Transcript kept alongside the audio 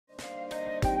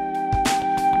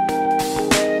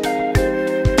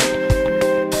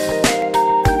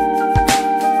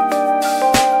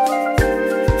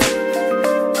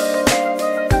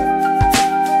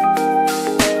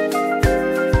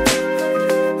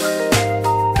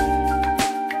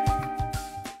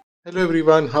Hello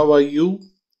everyone, how are you?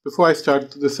 Before I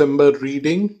start the December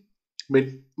reading,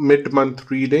 mid-month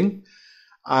reading,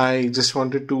 I just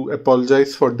wanted to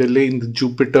apologize for delay in the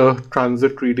Jupiter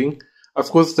transit reading. Of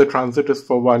course, the transit is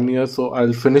for 1 year, so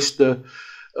I'll finish the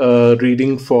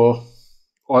reading for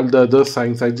all the other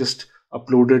signs. I just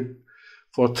uploaded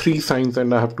for 3 signs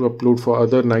and I have to upload for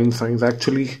other 9 signs.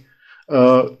 Actually,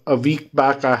 a week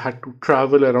back, I had to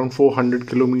travel around 400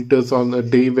 kilometers on a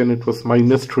day when it was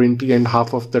 -20, and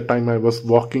half of the time I was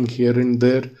walking here and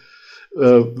there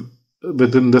uh,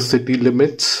 within the city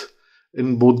limits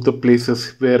in both the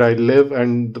places where I live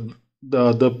and the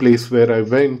other place where I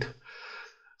went.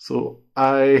 So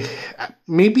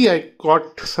maybe I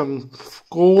got some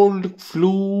cold,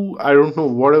 flu, I don't know,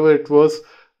 whatever it was.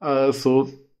 So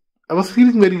I was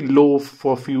feeling very low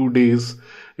for a few days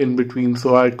in between,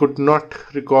 so I could not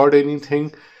record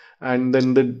anything. And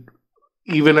then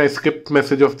even I skipped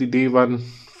message of the day one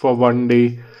for 1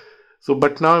 day. So,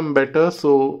 but now I'm better.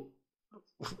 So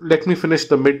let me finish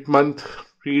the mid-month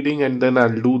reading and then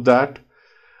I'll do that.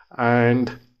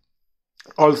 And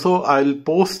also I'll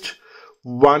post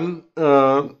one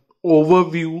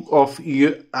overview of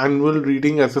annual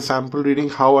reading as a sample reading,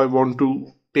 how I want to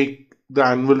take the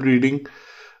annual reading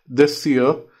this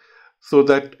year, so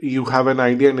that you have an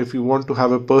idea. And if you want to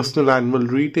have a personal annual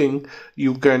reading,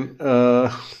 you can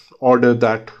order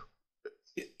that.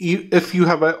 If you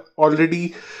have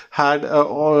already had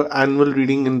an annual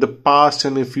reading in the past,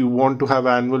 and if you want to have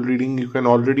annual reading, you can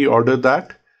already order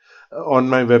that on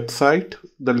my website.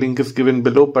 The link is given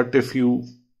below. But if you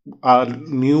are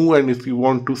new and if you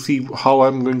want to see how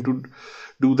I'm going to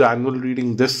do the annual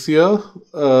reading this year,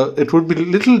 it would be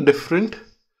a little different.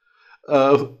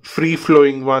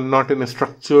 Free-flowing one, not in a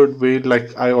structured way like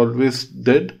I always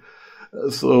did.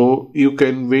 So you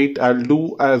can wait. I'll do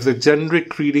as a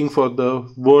generic reading for the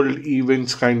world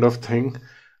events kind of thing,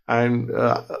 and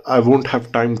I won't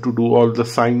have time to do all the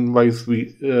sign-wise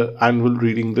annual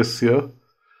reading this year.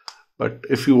 But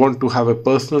if you want to have a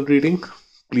personal reading,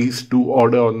 please do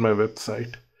order on my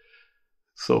website.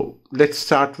 So let's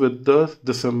start with the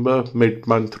December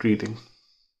mid-month reading.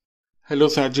 Hello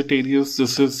Sagittarius,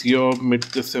 this is your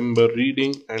mid-December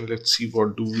reading, and let's see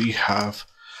what do we have.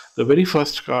 The very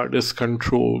first card is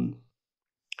Control.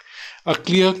 A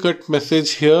clear-cut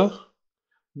message here.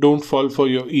 Don't fall for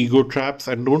your ego traps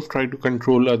and don't try to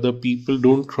control other people.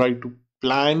 Don't try to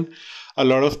plan a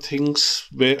lot of things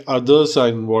where others are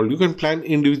involved. You can plan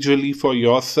individually for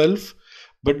yourself,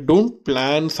 but don't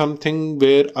plan something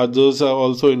where others are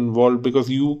also involved, because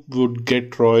you would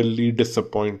get royally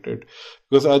disappointed.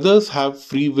 Because others have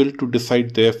free will to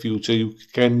decide their future. You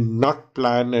cannot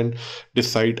plan and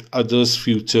decide others'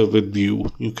 future with you.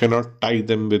 You cannot tie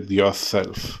them with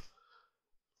yourself.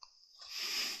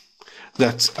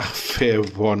 That's a fair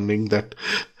warning that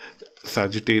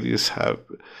Sagittarius have.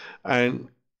 And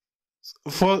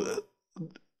for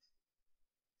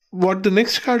what the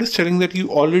next card is telling, that you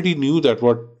already knew that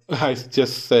what I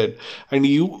just said, and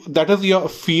that is your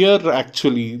fear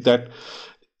actually, that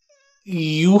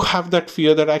you have that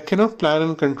fear that I cannot plan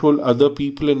and control other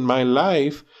people in my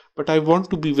life, but I want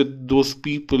to be with those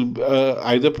people,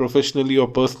 either professionally or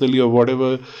personally or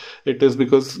whatever it is,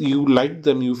 because you like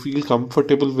them, you feel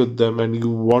comfortable with them, and you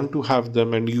want to have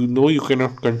them, and you know you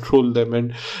cannot control them,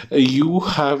 and you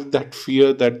have that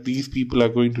fear that these people are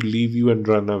going to leave you and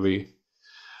run away.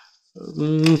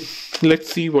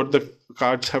 Let's see what the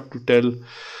cards have to tell.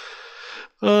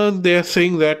 They are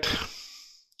saying that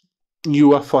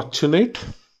you are fortunate.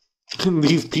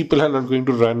 These people are not going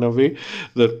to run away.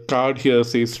 The card here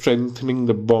says strengthening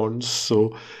the bonds.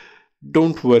 So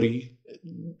don't worry.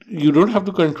 You don't have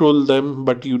to control them,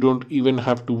 but you don't even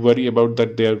have to worry about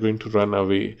that they are going to run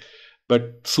away.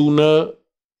 But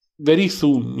very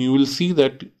soon, you will see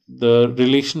that the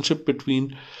relationship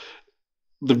between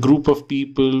the group of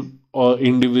people or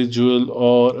individual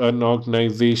or an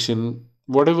organization,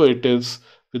 whatever it is,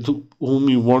 with whom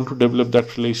you want to develop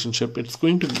that relationship, it's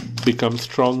going to become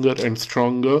stronger and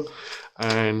stronger.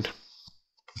 And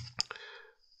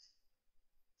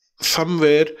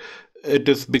somewhere it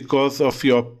is because of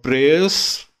your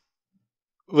prayers.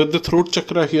 With the throat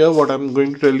chakra here, what I'm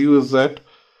going to tell you is that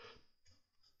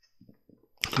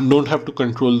you don't have to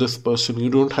control this person. You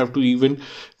don't have to even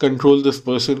control this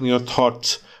person in your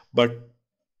thoughts, but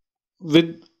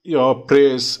with your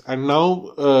prayers. And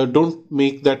now don't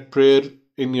make that prayer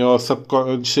in your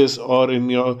subconscious or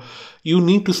you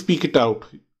need to speak it out.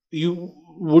 You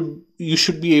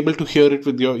should be able to hear it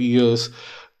with your ears.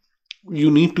 You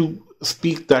need to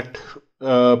speak that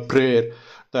prayer.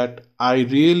 that I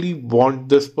really want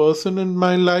this person in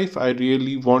my life, I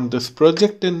really want this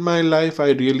project in my life,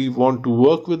 I really want to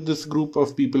work with this group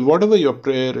of people, whatever your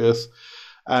prayer is.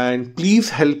 And please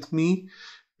help me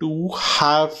to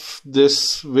have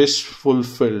this wish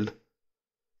fulfilled.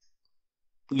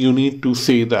 You need to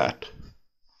say that.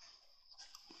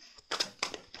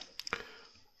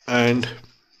 And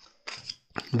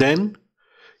then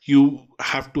you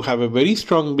have to have a very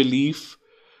strong belief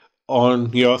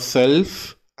on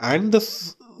yourself and the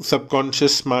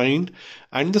subconscious mind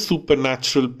and the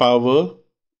supernatural power,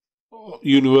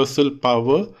 universal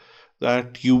power,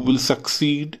 that you will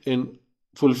succeed in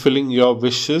fulfilling your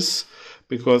wishes,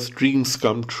 because dreams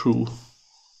come true.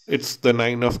 It's the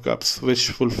 9 of Cups, wish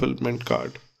fulfillment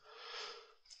card.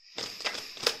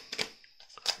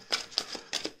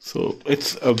 So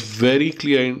it's a very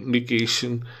clear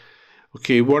indication.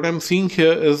 Okay, what I'm seeing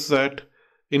here is that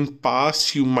in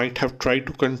past you might have tried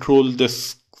to control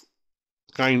this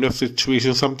kind of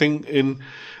situation, something in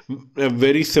a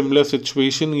very similar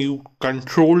situation. You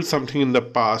controlled something in the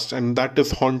past and that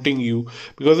is haunting you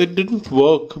because it didn't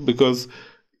work, because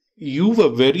you were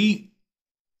very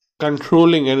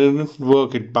controlling and it didn't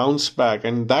work. It bounced back,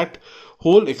 and that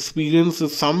whole experience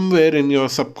is somewhere in your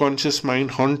subconscious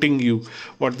mind haunting you.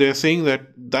 What they're saying,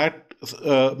 that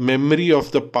memory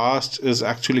of the past is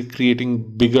actually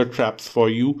creating bigger traps for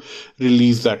you.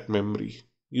 Release that memory.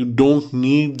 You don't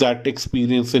need that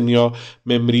experience in your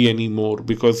memory anymore,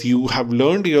 because you have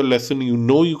learned your lesson. You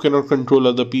know you cannot control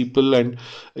other people, and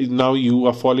now you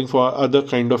are falling for other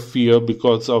kind of fear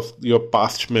because of your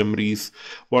past memories.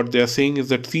 What they are saying is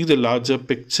that see the larger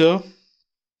picture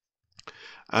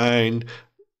and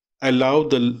allow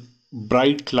the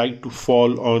bright light to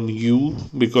fall on you,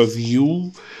 because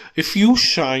if you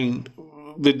shine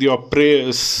with your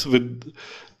prayers, with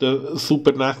the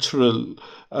supernatural,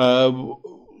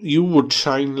 you would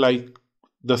shine like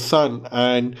the sun,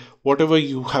 and whatever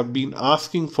you have been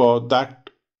asking for, that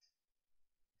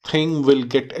thing will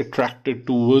get attracted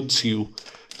towards you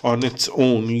on its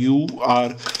own. You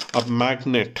are a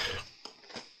magnet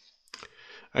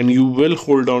and you will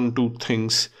hold on to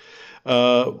things.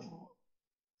 The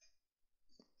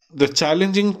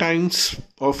challenging times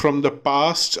from the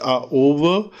past are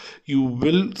over. You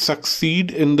will succeed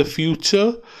in the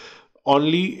future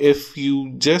only if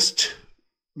you just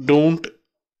don't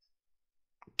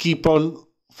keep on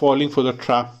falling for the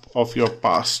trap of your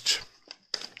past.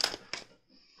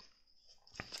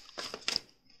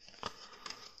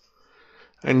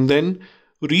 And then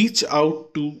reach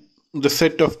out to the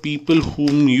set of people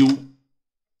whom you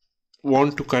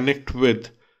want to connect with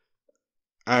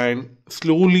and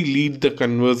slowly lead the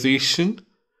conversation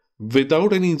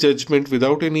without any judgment,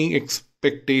 without any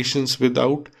expectations,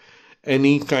 without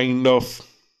any kind of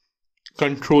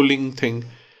controlling thing.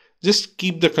 Just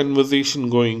keep the conversation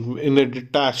going in a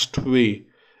detached way,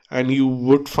 and you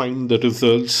would find the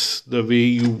results the way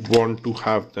you want to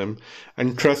have them.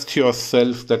 And trust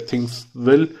yourself that things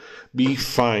will be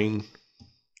fine.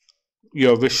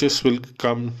 Your wishes will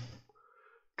come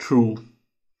true.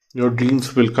 Your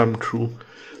dreams will come true.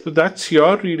 So that's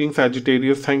your reading,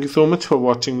 Sagittarius. Thank you so much for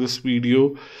watching this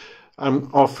video.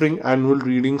 I'm offering annual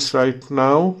readings right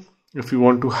now. If you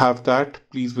want to have that,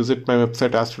 please visit my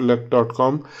website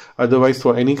astral.com. Otherwise,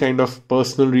 for any kind of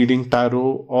personal reading,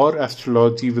 tarot or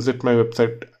astrology, visit my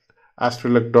website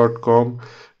astral.com.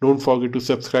 Don't forget to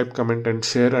subscribe, comment and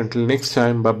share. Until next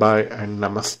time, bye bye and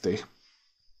namaste.